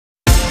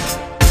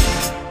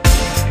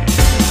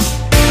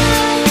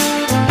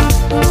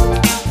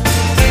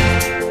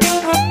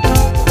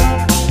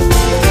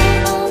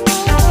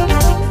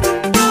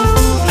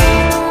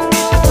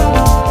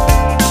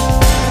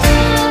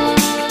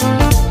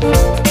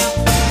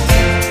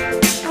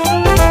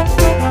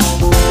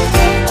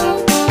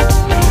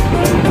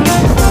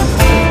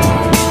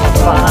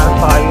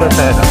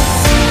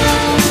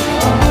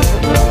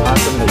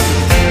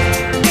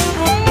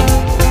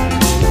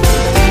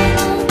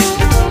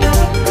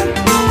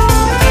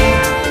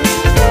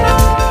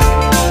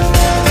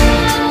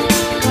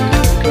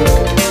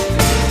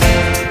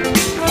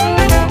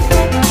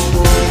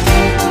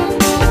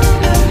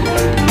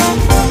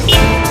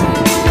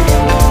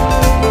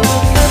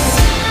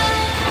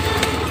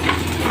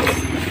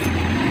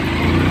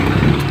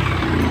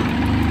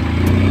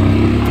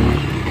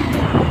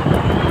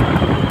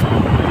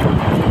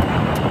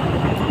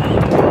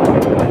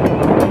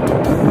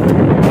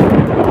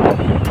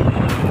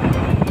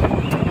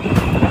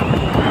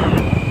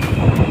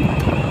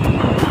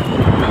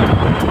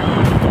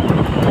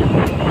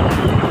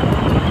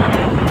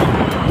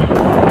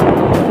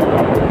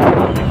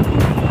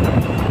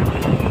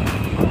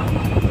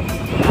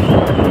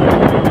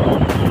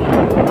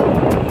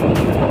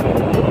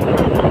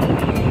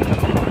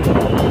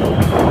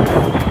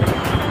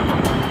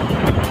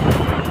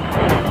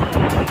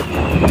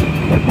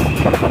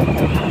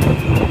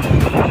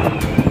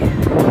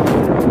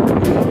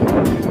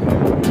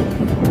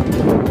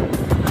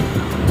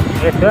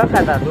Dua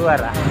kata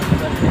dua.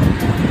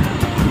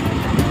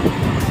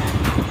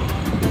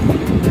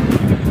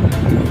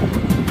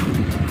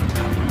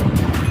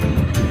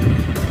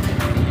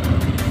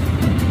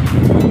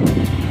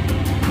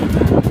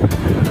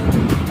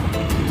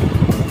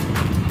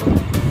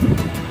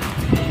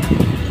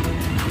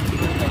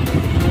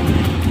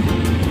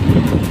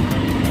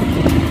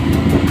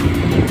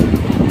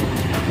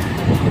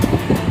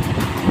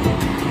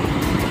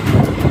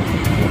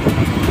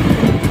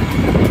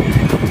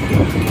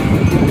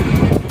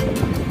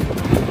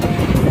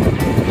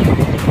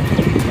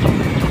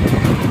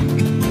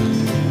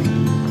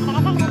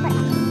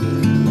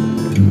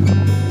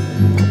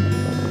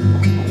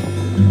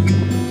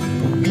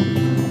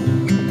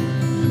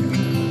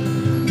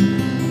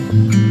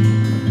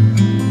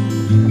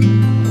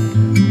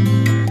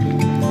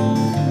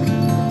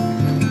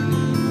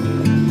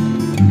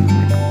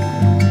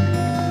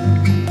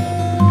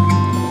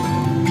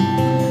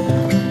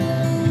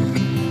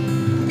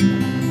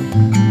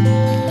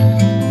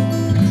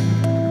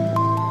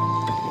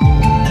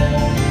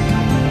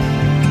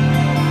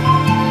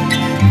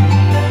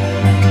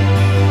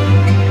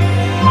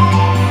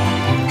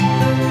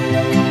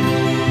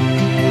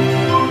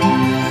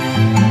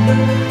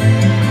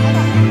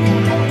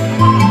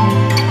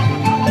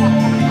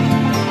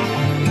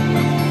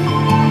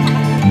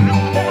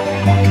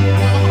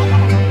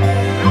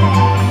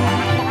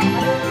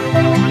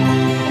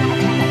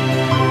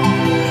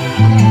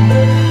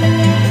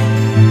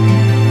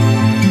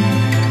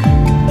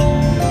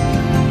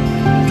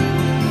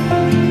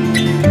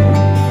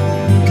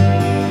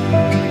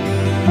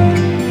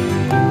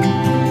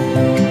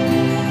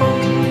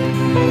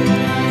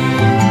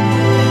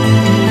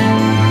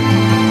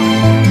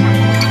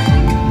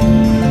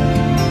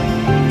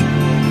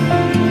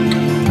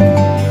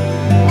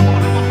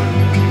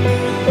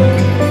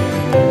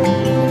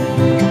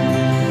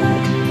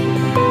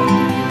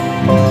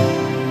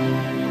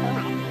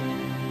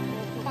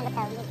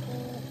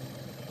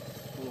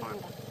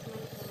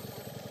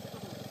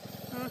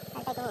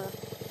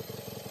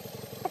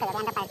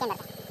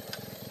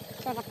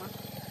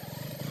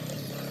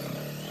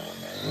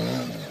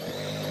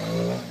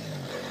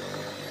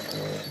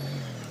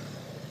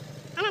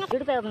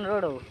 Itu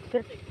road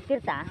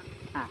tirta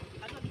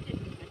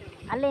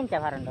ಅಲ್ಲೇ ಇಂಚ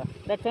ಬರಂಡು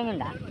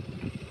ಬೆಚ್ಚಂಗಿಂದ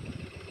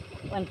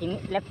ಒಂಚಿ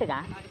ಲೆಫ್ಟ್ಗ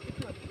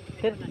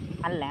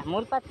ಅಲ್ಲೇ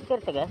ಮೂಲಪತ್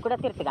ತೀರ್ಥಗೆ ಕೂಡ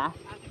ತೀರ್ಥಗ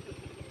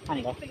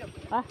ಅಂದೆ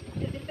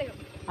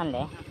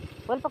ಅಂದೆ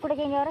ಸ್ವಲ್ಪ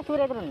ಕುಡಗೆ ಹಿಂಗೆ ಅವರ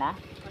ಸೂರ್ಯ ಎದುರುಂಡ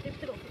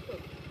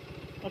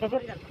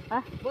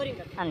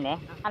ಅಂದೆ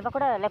ಅಲ್ಪ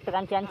ಕೂಡ ಲೆಫ್ಟ್ಗೆ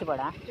ಅಂಚಿ ಅಂಚಿ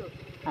ಬೋಡ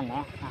ಅಂದೆ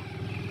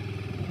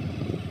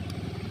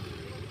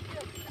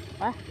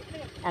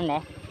ಅಂದೆ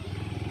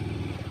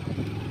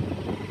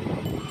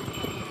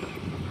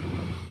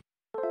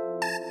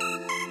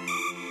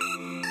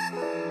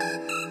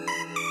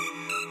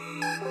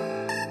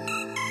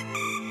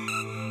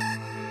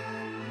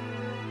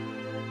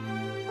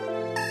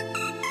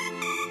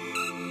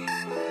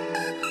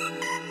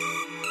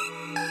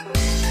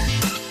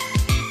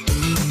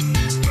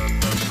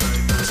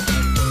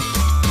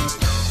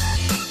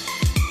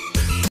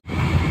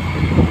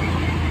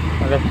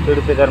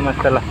ಉಡುಪಿ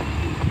ಧರ್ಮಸ್ಥಳ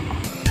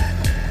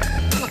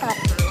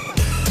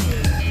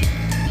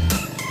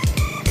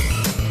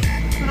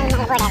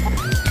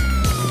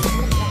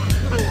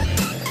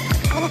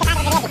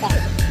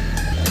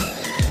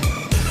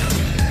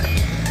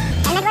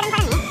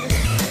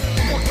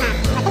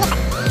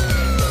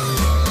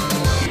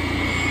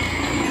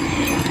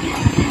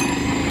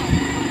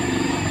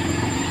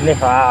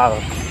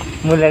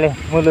ಮೂಲೆ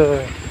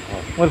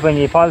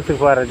ಮೂಲ್ಪಂಜಿ ಫಾಲ್ಸ್ಗೆ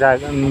ಹೋರ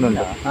ಜಾಗ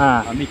ಉಂಟು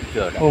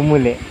ಹಾಂ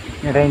ಮೂಲೆ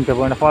ಟ್ರೈನ್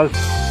ತಗೊಂಡು ಫಾಲ್ಸ್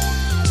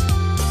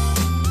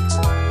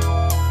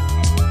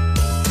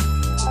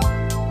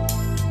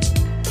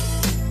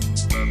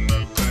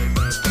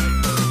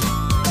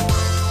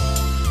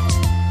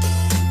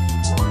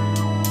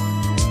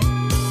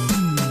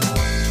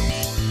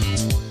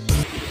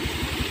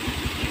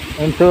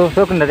ಎಂಟು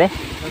ಸೋಕುಂಡದೆ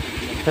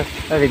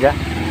ಅದೀಗ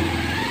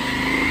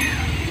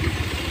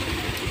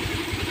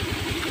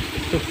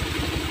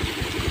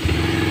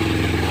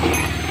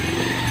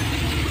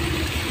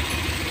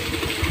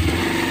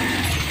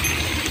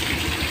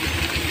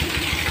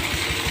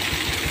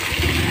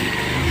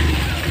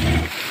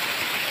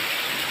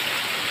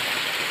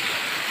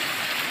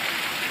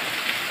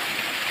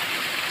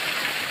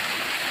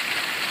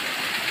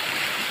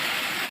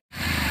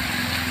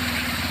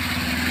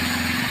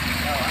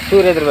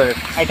ಸೂರ್ಯ ಎದುರು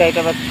ಬರಬೇಕು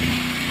ಆಯ್ತಾ ಬಸ್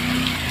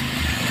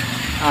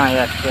ಹಾಂ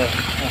ಎಸ್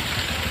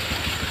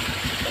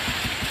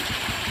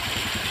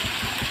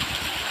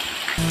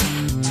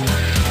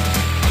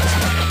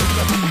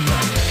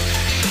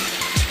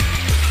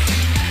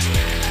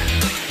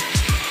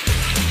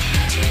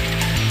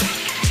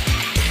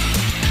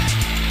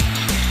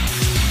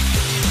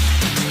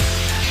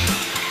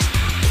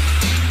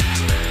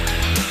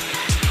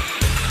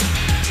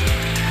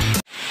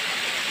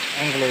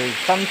எங்களுக்கு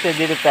ಸಂಸೆ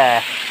ಇರುತ್ತೆ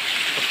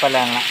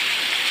ಉಪ್ಪಲಂಗ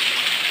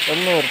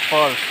ಎಳ್ಳೀರು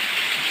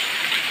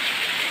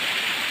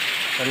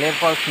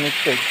ಫಾಲ್ಸ್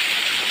ಮಿಕ್ಸ್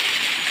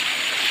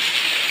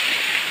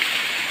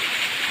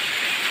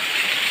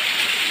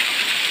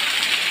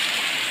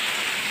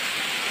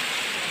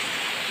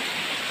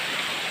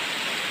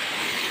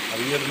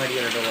ಐವತ್ತು ಮರಿ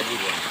ಎರಡು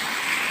ಇದೆ.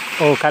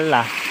 ಓ ಕಲ್ಲ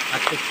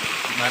 10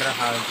 ಮರ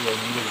ಹಾಕಿ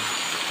ಮುಂದೆ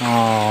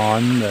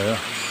ಅಂದ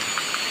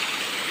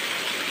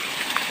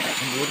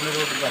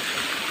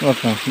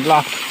ಓಕೆ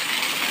ಬ್ಲಾಕ್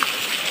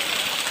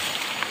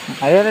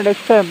ಅದೆರಡು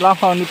ಎಕ್ಸ್ಟ್ರಾ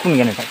ಬ್ಲಾಕ್ ಒಂದು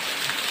ಇಪ್ಪುಂಗೆ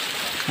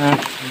ಹಾಂ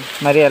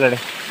ಮರಿ ಎರಡೆ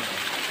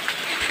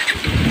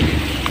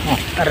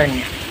ಹಾಂ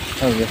ಅರಣ್ಯ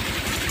ಹೌದು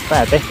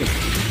ಅದೇ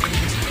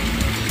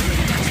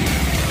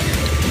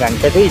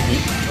ಗಂಟೆ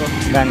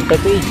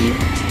ತುಯ್ಜಿ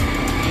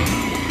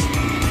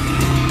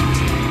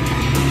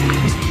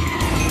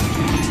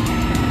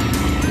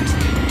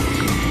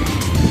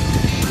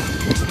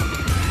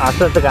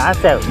ಅಷ್ಟೊತ್ತಿಗೆ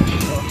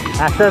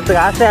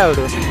ಆಸೆ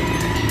ಅವಡು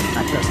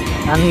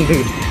ಅಂದು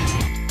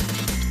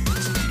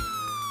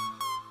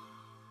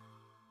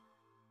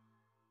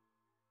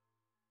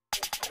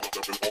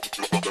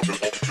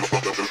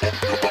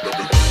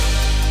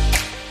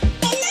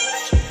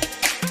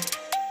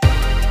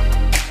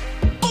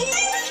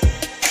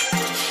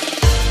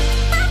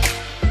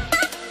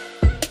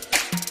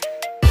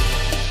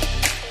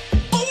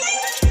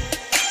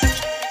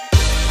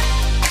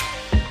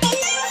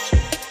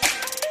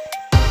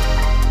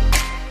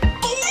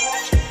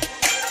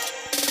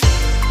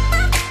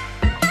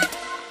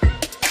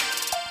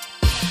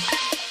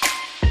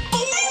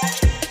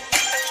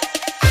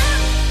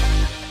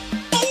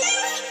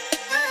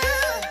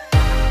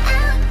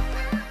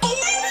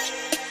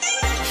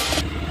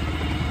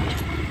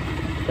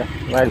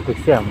ಭಾರಿ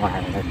ಖುಷಿ ಅಮ್ಮ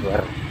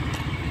ಬರ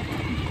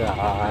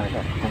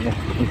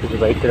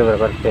ಬೈಕ್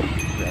ಬರ್ತೇವೆ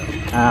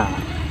ಹಾಂ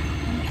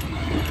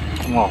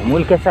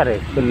ಮೂಲ ಕೆಸಾರೆ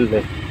ಫುಲ್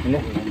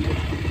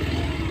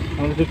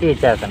ಮೂಲ ಕಿಚ್ಚಿ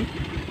ಇಚ್ಚಾತಾನೆ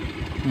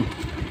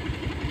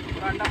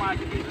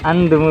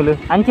ಅಂದು ಮೂಲು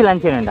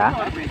ಅಂಚಿಲಂಚೆನುಂಡ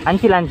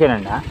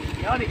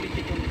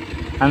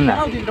ಅಂದ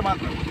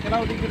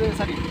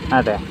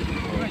ಅದೇ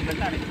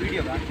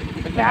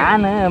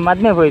ನಾನು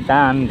ಮದ್ನೆ ಹೋಯ್ತಾ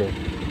ಅಂದು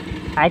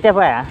ಆಯ್ತಾ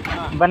ಪಾಯ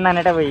ಬಣ್ಣ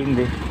ನೆಟ போய்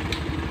ಇಂದು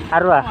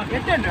ಅರ್ವಾ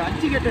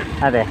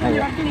ಅದೇ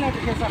ಅದೇ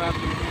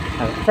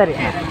ಸರಿ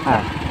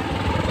ಹಾಂ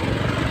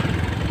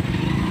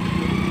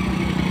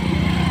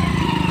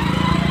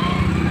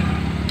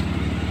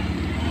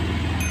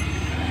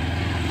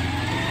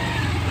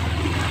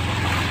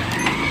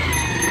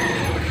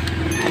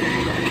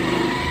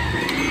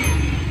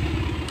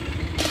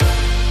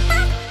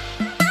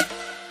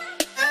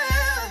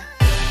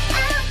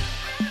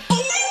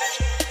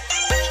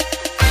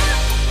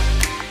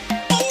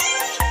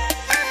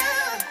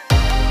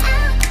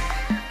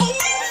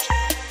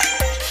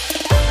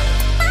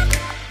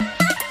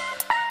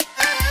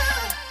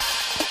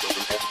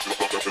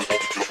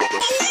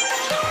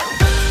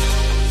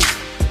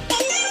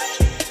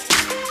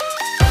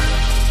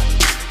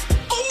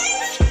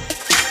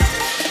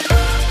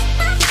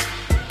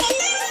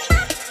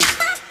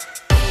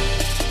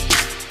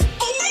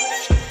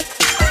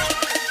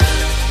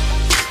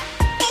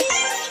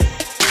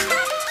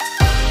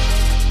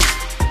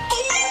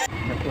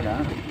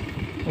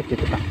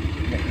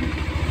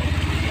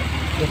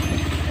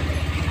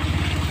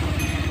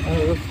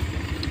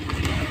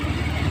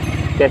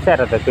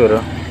ಕೆಸರತ್ತ ಚೂರು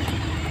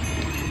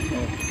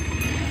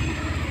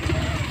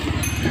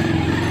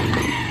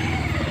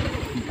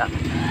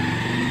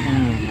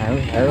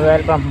ಅದು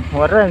ಸ್ವಲ್ಪ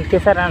ಹೊರ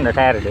ಕೆಸರ ಅಂಡ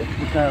ಟಯರ್ದು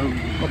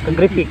ఒక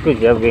ಗ್ರಿಪ್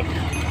ಇಕ್ಕುಜಿ ಅవి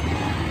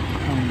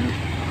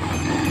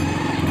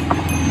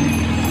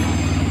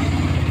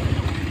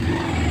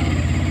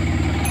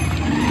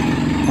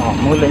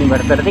ಮೂಲಂಜಿ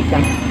ಬರ್ತಾರೆ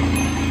ದಿಕ್ಕನ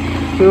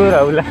ಚೂರು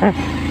ಅವಲ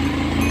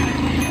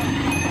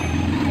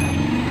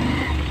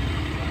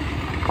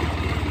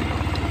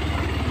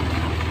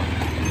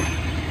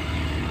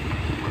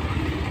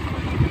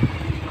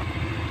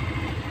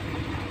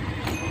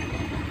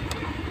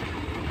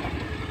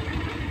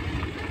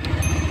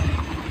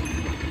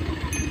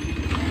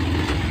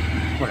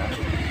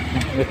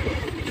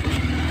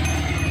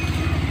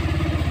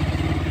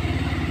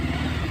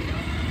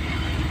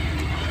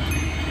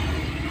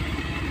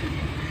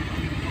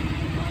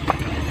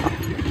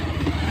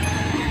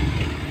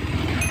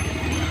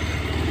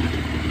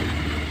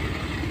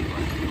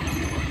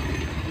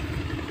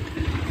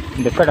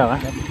ఎక్కడవా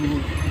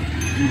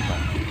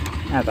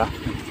అదా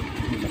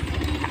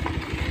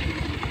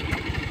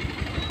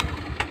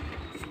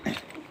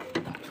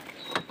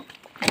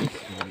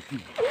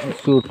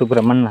suit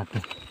బ్రహ్మణ్ణాథ్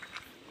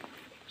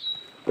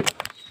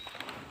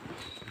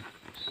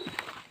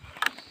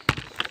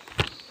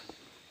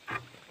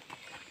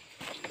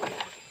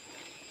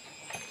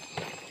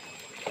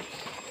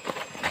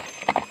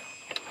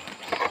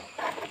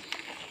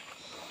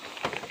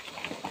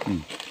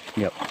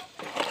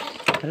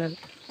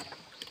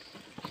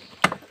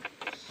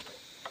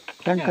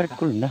stand correct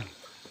ಕುಳ್ಳುಂಡ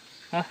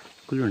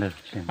ಕುಳ್ಳುಂಡ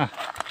stand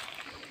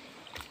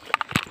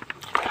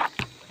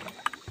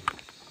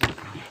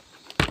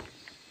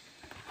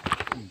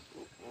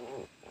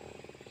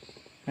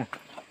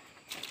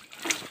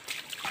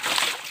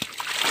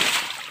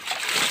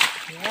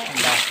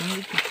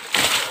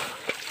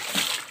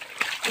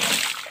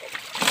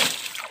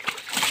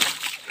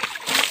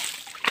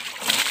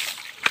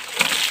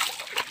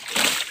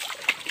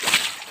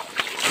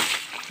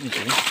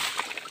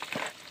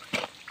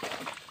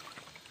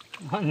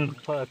Kamsir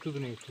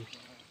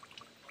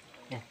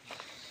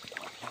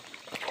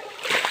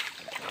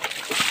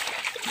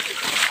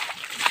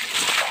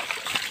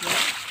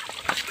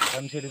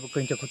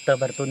bukannya kutta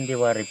bertundi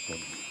waripu.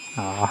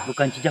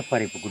 Bukan cijak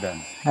paripu kuda.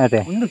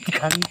 Ada. Untuk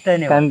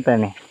kantane.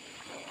 Kantane.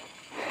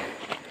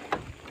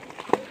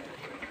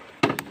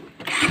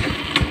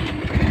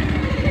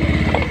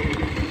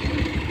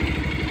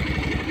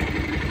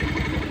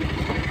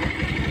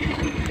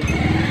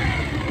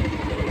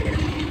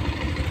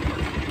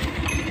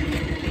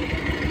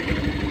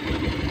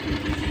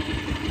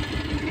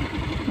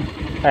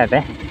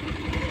 Ada.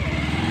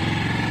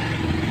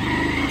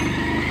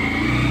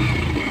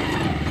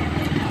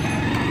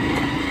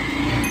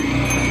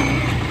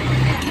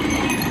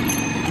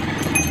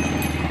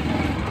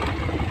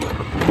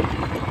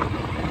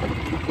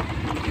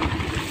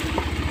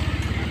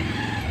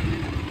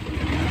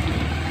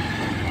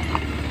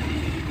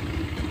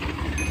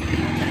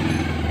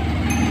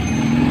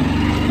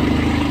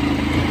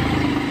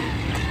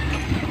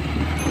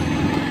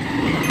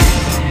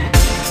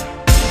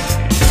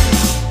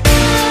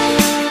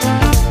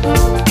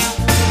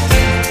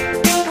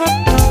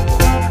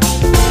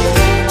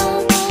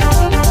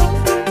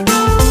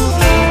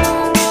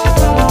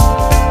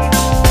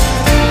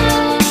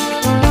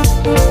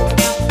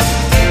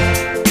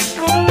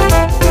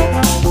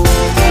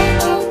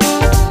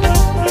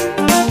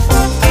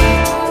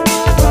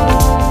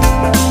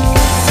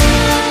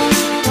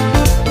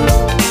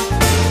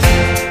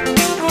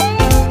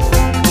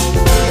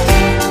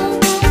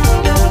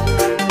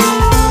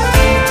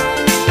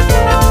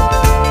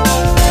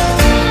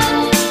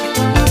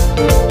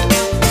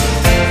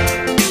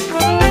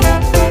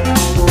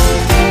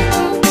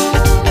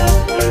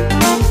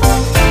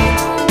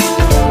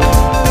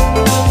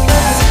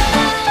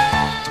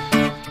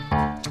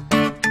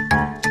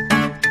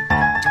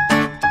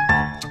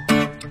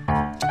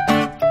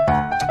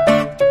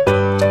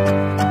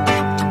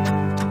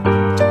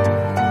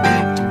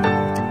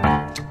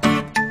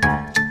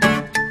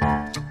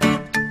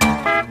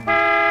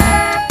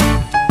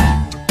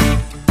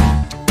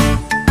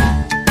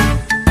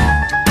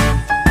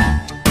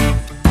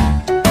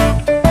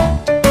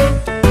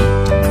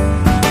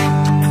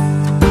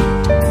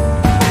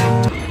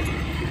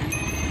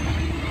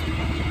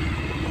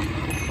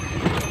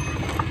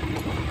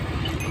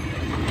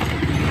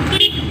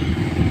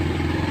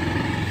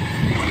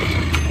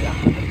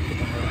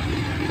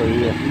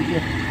 Iya.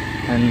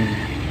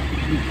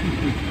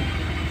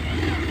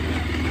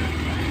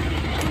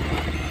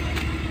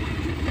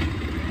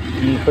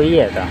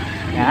 Iya ta.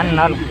 Yan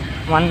nal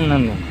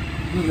mannundu.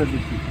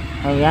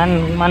 Yan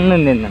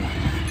mannundu.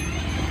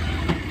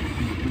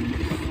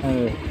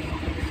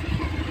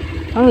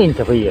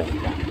 Inta iya.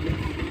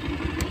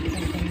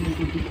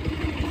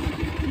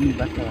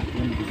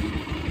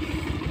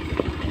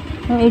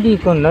 Ini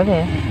konda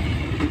deh.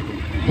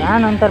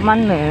 Yan antar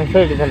mannu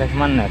side dalas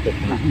mannu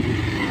tekna.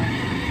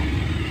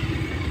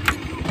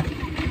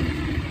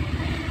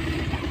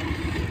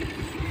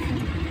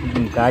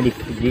 ಗಾಡಿ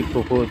jeep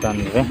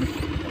ಕೂತಂದ್ರೆ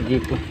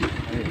jeep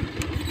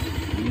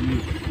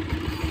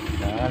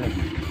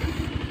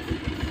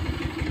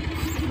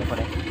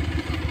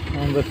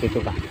ಗೊತ್ತಿತ್ತು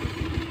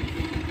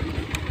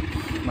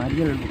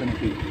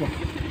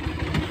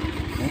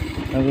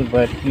ಅದು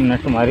but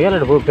nut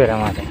ಮರಿಯಲ್ಡು ಹೋಗ್ಬೇರ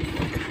ಮಾತೆ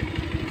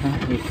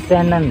ಇಷ್ಟ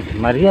ಅನ್ನಂತ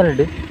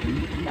ಮರಿಯಲ್ಡು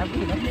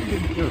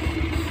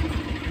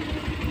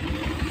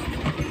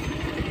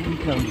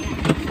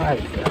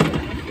ಆಯ್ತು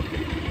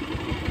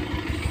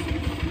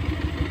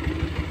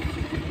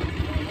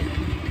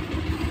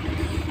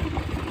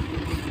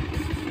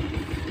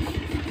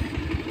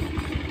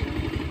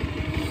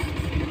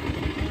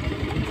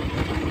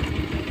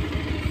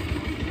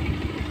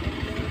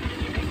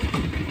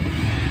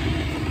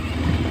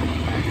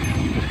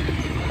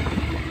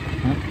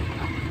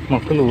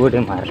ಮಕ್ಕಳು ಓಡಿ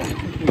ಮಾರ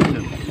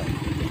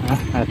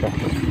ಆಯ್ತಾ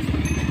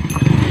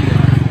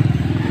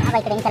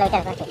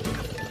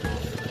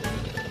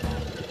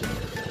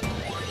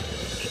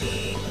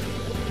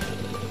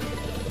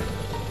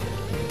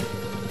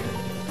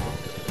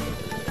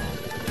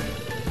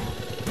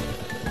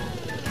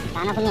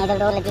Sana punya idol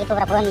dulu lagi itu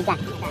berapa bulan nih, Jan?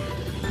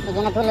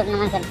 Ini dulu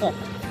nama kerja.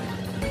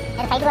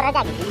 Ada side berapa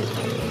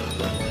aja?